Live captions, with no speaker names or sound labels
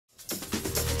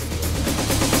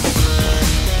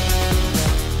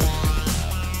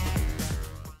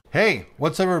Hey,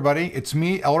 what's up everybody? It's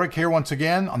me, Elric, here once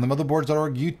again on the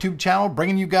Motherboards.org YouTube channel,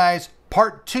 bringing you guys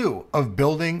part 2 of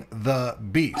building the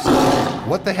Beast.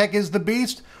 What the heck is the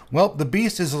Beast? Well, the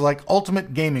Beast is like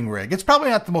ultimate gaming rig. It's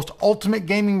probably not the most ultimate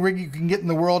gaming rig you can get in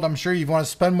the world. I'm sure you want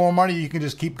to spend more money, you can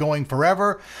just keep going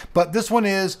forever. But this one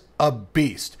is a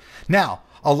beast. Now,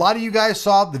 a lot of you guys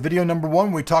saw the video number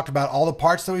 1 where we talked about all the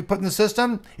parts that we put in the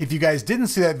system. If you guys didn't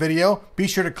see that video, be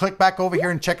sure to click back over here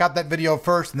and check out that video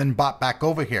first and then bot back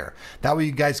over here. That way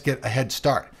you guys get a head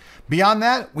start. Beyond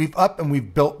that, we've up and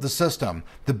we've built the system.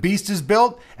 The Beast is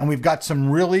built and we've got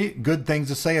some really good things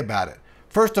to say about it.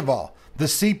 First of all, the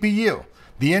CPU.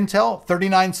 The Intel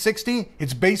 3960,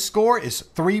 its base score is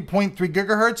 3.3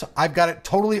 gigahertz. I've got it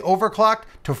totally overclocked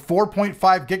to 4.5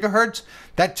 gigahertz.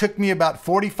 That took me about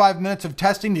 45 minutes of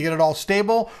testing to get it all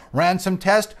stable. Ran some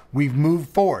tests, we've moved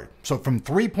forward. So from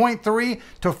 3.3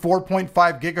 to 4.5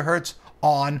 gigahertz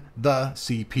on the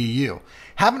CPU.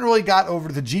 Haven't really got over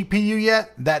to the GPU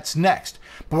yet, that's next.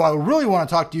 But what I really want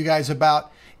to talk to you guys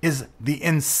about is the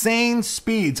insane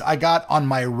speeds I got on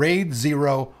my RAID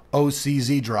 0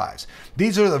 OCZ drives.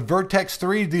 These are the Vertex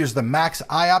 3, these are the Max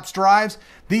IOPS drives.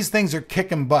 These things are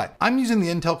kicking butt. I'm using the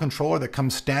Intel controller that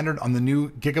comes standard on the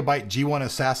new Gigabyte G1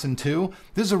 Assassin 2.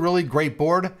 This is a really great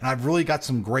board and I've really got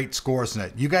some great scores in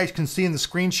it. You guys can see in the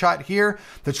screenshot here,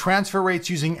 the transfer rates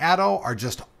using Atto are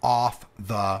just off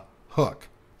the hook.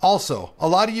 Also, a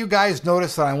lot of you guys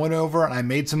noticed that I went over and I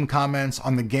made some comments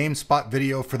on the GameSpot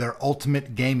video for their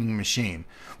ultimate gaming machine.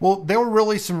 Well, there were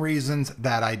really some reasons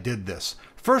that I did this.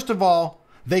 First of all,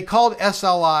 they called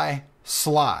SLI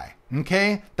sly,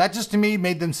 okay? That just to me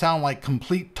made them sound like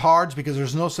complete tards because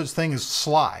there's no such thing as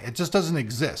sly. It just doesn't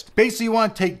exist. Basically, you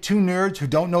want to take two nerds who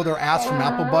don't know their ass from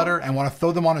apple butter and want to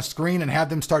throw them on a screen and have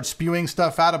them start spewing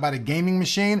stuff out about a gaming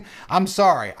machine. I'm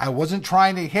sorry, I wasn't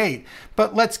trying to hate,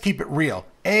 but let's keep it real.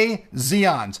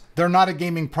 Xeons, they're not a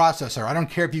gaming processor. I don't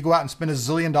care if you go out and spend $1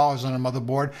 zillion on a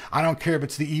motherboard. I don't care if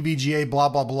it's the EVGA, blah,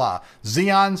 blah, blah.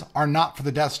 Xeons are not for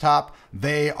the desktop.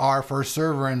 They are for a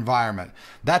server environment.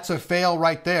 That's a fail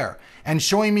right there. And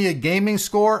showing me a gaming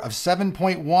score of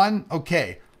 7.1,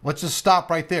 okay, let's just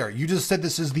stop right there. You just said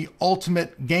this is the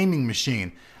ultimate gaming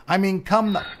machine. I mean,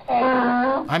 come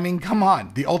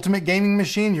on. The ultimate gaming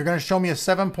machine, you're going to show me a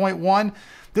 7.1?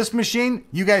 This machine,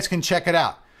 you guys can check it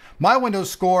out. My Windows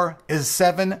score is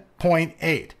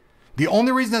 7.8. The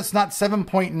only reason it's not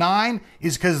 7.9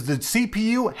 is because the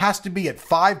CPU has to be at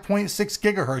 5.6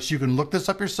 gigahertz. You can look this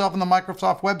up yourself on the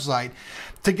Microsoft website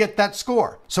to get that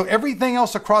score. So everything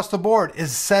else across the board is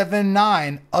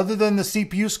 7.9 other than the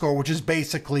CPU score, which is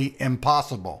basically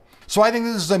impossible. So I think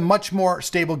this is a much more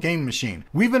stable game machine.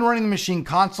 We've been running the machine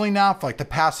constantly now for like the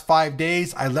past 5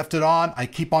 days. I left it on. I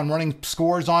keep on running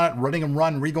scores on it, running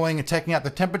and re-going and checking out the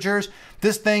temperatures.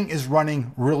 This thing is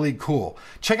running really cool.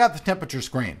 Check out the temperature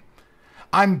screen.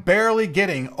 I'm barely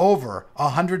getting over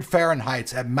 100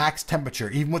 Fahrenheit at max temperature,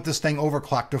 even with this thing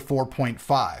overclocked to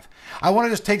 4.5. I want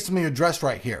to just take something to address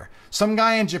right here. Some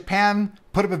guy in Japan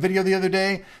put up a video the other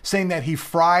day saying that he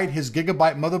fried his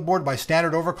Gigabyte motherboard by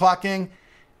standard overclocking.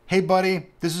 Hey buddy,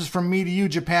 this is from me to you,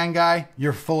 Japan guy.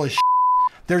 You're full of shit.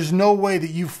 There's no way that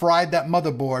you fried that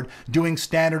motherboard doing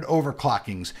standard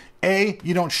overclockings. A,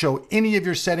 you don't show any of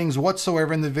your settings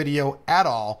whatsoever in the video at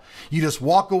all. You just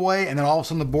walk away and then all of a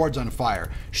sudden the board's on fire.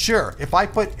 Sure, if I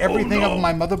put everything up on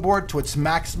my motherboard to its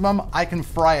maximum, I can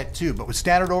fry it too. But with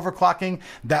standard overclocking,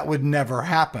 that would never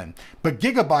happen. But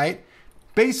Gigabyte,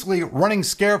 basically running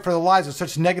scared for the lives of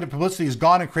such negative publicity, has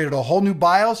gone and created a whole new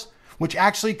BIOS, which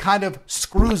actually kind of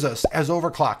screws us as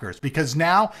overclockers because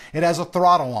now it has a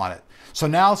throttle on it. So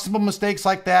now simple mistakes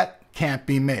like that can't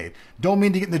be made. Don't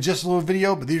mean to get in the gist of the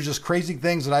video, but these are just crazy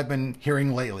things that I've been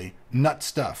hearing lately. Nut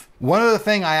stuff. One other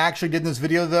thing I actually did in this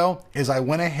video though, is I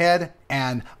went ahead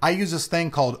and I use this thing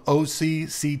called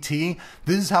OCCT.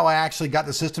 This is how I actually got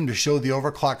the system to show the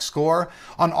overclock score.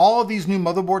 On all of these new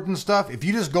motherboards and stuff, if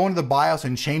you just go into the BIOS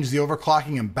and change the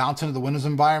overclocking and bounce into the Windows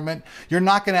environment, you're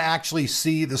not gonna actually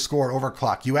see the score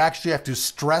overclock. You actually have to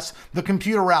stress the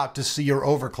computer out to see your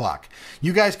overclock.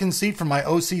 You guys can see from my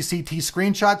OCCT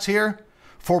screenshots here,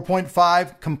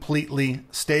 4.5 completely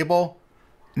stable,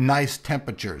 nice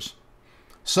temperatures.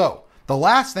 So the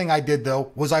last thing I did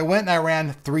though was I went and I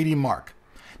ran 3D Mark.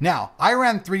 Now I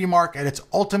ran 3D Mark at its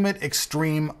ultimate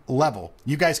extreme level.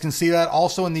 You guys can see that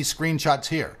also in these screenshots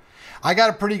here. I got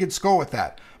a pretty good score with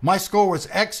that. My score was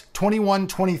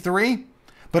X2123,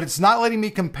 but it's not letting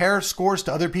me compare scores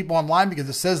to other people online because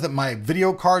it says that my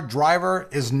video card driver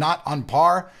is not on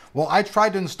par. Well, I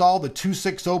tried to install the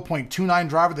 260.29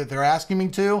 driver that they're asking me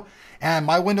to, and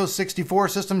my Windows 64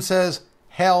 system says,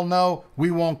 hell no, we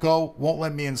won't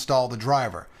let me install the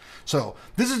driver. So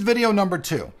this is video number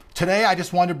 2. Today I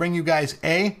just wanted to bring you guys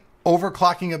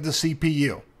overclocking of the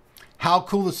CPU, how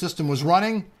cool the system was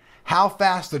running, how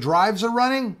fast the drives are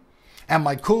running, and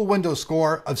my cool Windows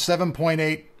score of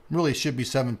 7.8. Really should be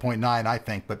 7.9, I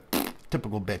think, but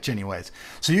typical bitch anyways.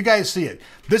 So you guys see it.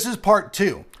 This is part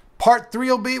 2. Part 3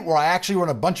 will be where I actually run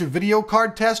a bunch of video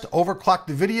card tests, overclock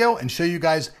the video, and show you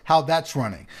guys how that's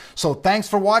running. So thanks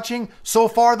for watching. So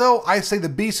far though, I say the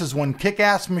Beast is one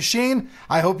kick-ass machine.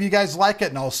 I hope you guys like it,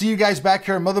 and I'll see you guys back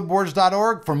here at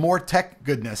Motherboards.org for more tech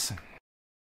goodness.